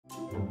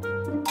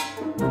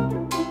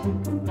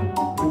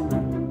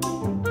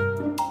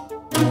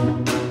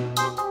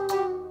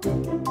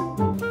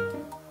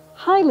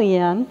Hi,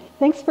 Leanne.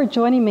 Thanks for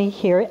joining me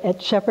here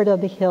at Shepherd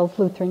of the Hills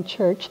Lutheran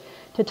Church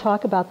to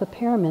talk about the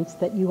paraments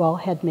that you all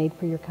had made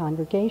for your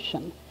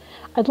congregation.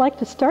 I'd like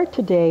to start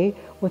today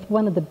with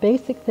one of the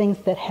basic things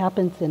that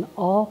happens in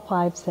all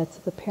 5 sets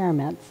of the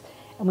paraments,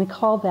 and we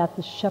call that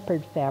the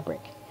shepherd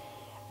fabric.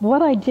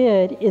 What I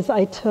did is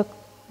I took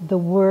the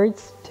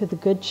words to the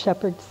Good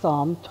Shepherd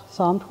Psalm,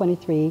 Psalm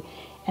 23,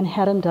 and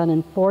had them done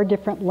in 4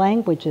 different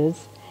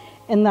languages,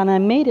 and then I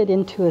made it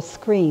into a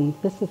screen.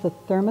 This is a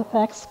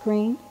thermofax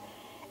screen,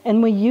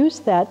 and we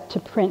used that to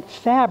print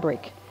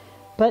fabric,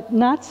 but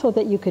not so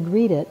that you could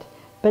read it,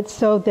 but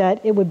so that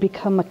it would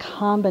become a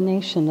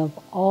combination of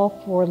all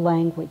 4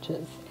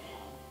 languages.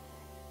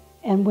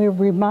 And we're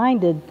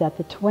reminded that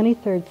the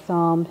 23rd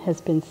Psalm has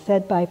been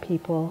said by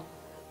people,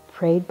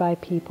 prayed by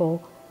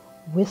people,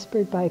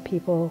 whispered by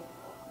people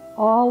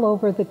all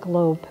over the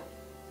globe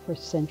for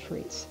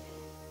centuries,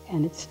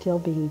 and it's still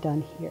being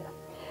done here.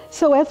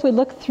 So as we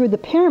look through the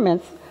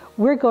paraments,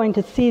 we're going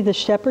to see the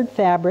shepherd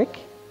fabric,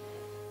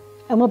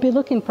 and we'll be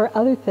looking for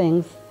other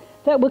things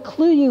that will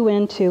clue you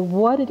into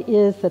what it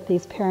is that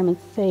these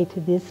paraments say to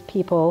these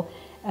people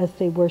as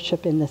they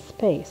worship in this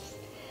space.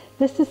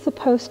 This is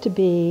supposed to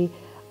be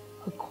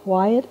a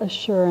quiet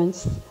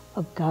assurance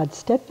of God's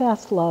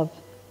steadfast love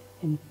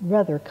in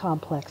rather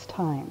complex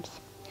times.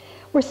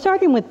 We're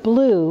starting with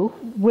blue,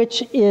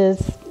 which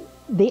is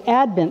the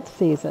Advent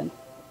season.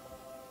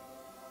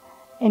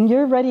 And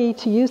you're ready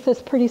to use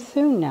this pretty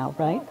soon now,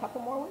 right? Yeah, a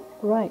couple more weeks.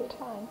 Right.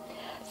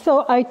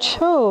 So I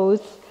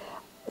chose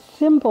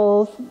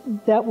symbols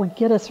that would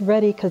get us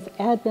ready because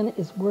Advent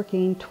is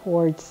working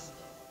towards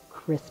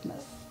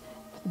Christmas,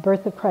 the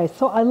birth of Christ.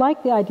 So I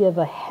like the idea of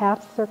a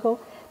half circle.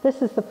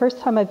 This is the first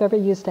time I've ever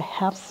used a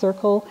half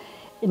circle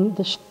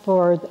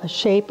for a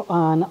shape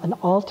on an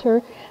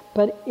altar,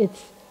 but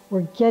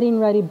we're getting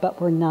ready, but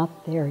we're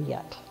not there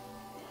yet.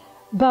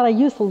 But I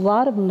use a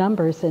lot of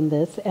numbers in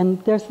this,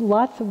 and there's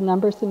lots of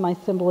numbers in my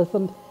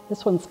symbolism.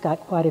 This one's got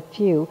quite a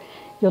few.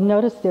 You'll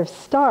notice there's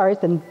stars,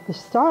 and the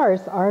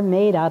stars are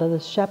made out of the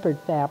shepherd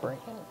fabric.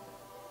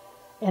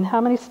 And how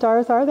many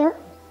stars are there?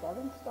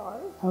 7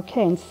 stars.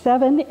 Okay, and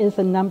 7 is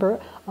a number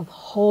of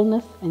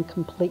wholeness and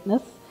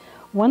completeness.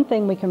 One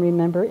thing we can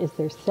remember is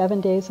there's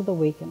 7 days of the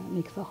week, and it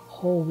makes a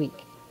whole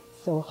week,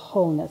 so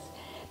wholeness.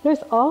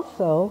 There's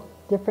also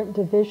different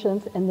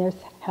divisions, and there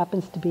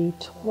happens to be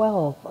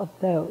 12 of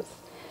those.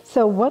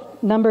 So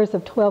what numbers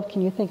of 12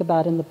 can you think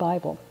about in the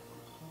Bible?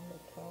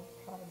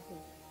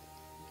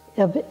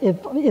 Of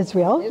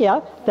Israel,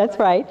 yeah, that's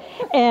right.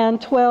 And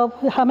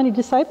 12, how many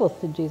disciples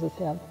did Jesus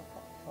have?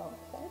 12.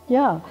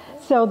 Yeah,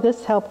 so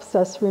this helps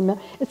us remember.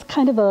 It's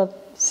kind of a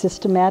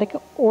systematic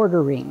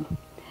ordering.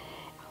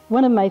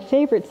 One of my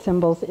favorite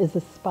symbols is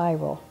a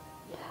spiral.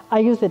 I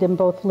use it in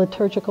both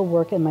liturgical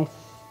work and my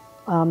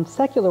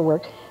secular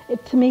work.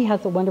 It, to me,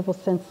 has a wonderful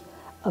sense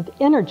of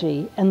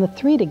energy, and the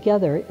 3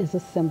 together is a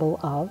symbol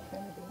of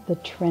the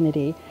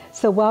Trinity.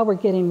 So while we're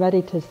getting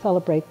ready to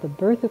celebrate the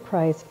birth of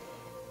Christ,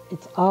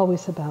 it's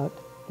always about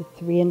the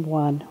 3 in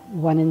 1,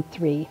 1 in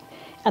 3.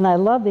 And I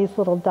love these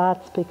little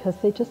dots because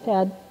they just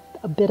add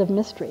a bit of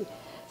mystery.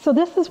 So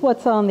this is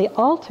what's on the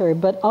altar,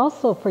 but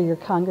also for your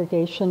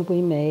congregation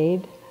we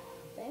made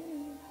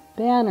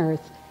banners.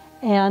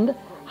 And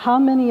how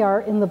many are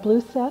in the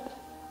blue set?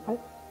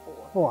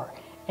 4.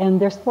 And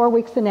there's 4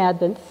 weeks in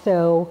Advent,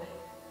 so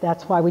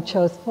that's why we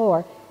chose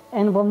 4.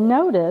 And we'll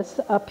notice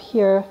up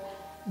here,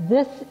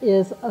 this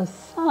is a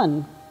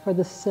sun for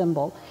the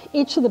symbol.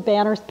 Each of the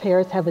banners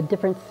pairs have a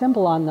different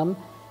symbol on them,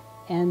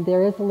 and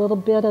there is a little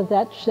bit of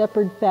that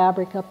shepherd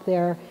fabric up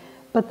there,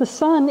 but the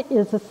sun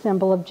is a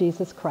symbol of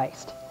Jesus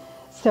Christ.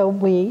 So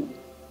we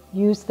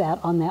use that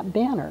on that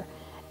banner.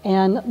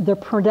 And they're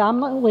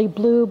predominantly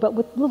blue, but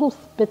with little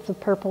bits of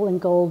purple and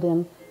gold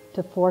in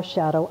to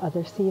foreshadow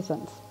other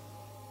seasons.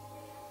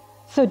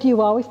 So do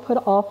you always put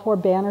all 4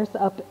 banners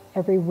up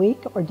every week,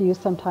 or do you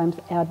sometimes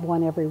add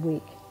one every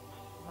week?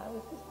 I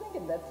was just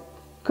thinking that's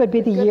could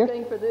be the year. Good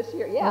thing for this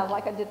year. Yeah,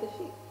 like I did the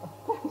sheep.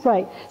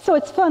 Right. So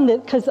it's fun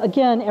because,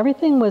 again,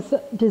 everything was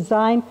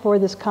designed for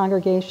this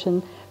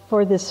congregation,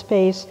 for this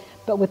space,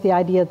 but with the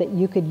idea that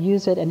you could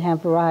use it and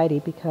have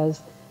variety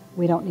because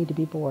we don't need to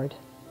be bored.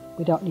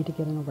 We don't need to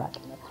get in a rut.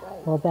 That's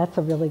right. Well, that's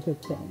a really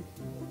good thing.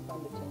 It's fun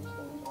to change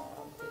things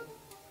around,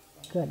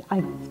 too. Good.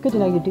 It's good to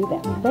know you do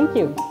that. Thank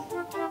you.